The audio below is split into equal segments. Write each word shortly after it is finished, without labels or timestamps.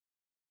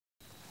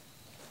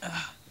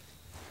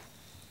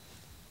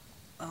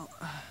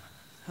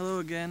Hello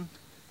again.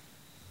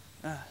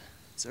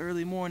 It's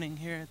early morning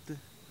here at the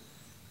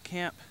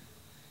camp,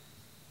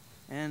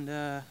 and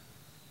there's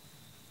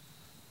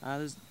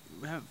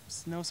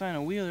no sign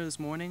of Wheeler this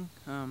morning.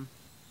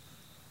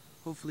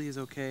 Hopefully he's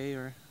okay,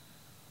 or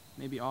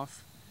maybe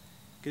off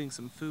getting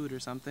some food or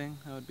something.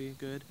 That would be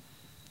good.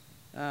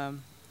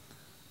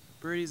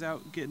 Birdie's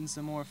out getting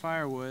some more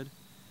firewood.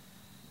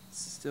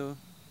 It's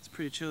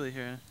pretty chilly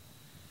here.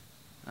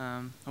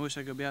 I wish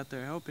I could be out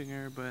there helping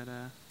her, but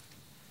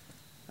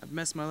I've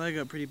messed my leg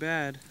up pretty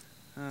bad.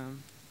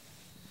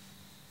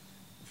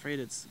 Afraid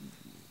it's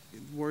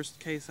worst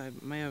case I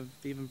may have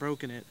even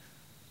broken it.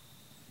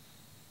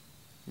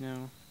 You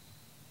know,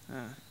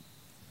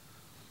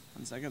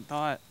 on second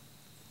thought,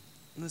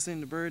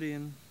 listening to Birdie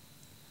and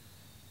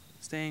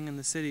staying in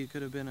the city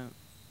could have been a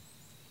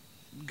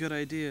good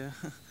idea.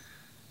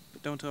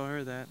 But don't tell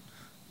her that.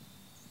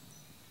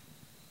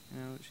 You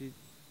know, she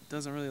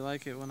doesn't really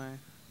like it when I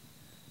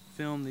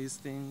film these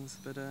things,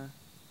 but I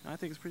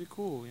think it's pretty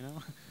cool, you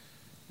know.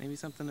 Maybe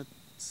something to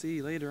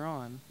see later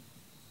on.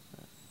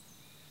 But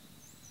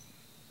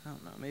I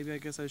don't know, maybe I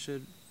guess I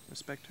should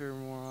respect her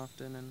more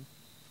often and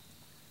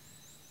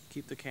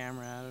keep the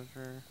camera out of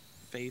her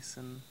face,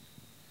 and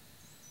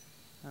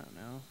I don't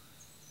know.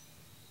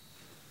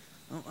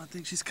 Oh, I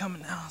think she's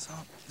coming now, so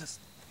I'll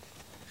just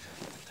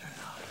turn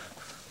it off.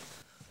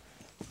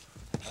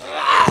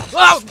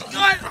 Oh,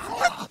 God!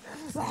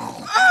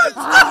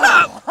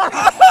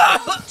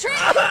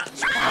 Trent!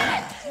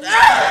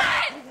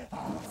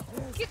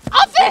 Get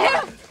off of him!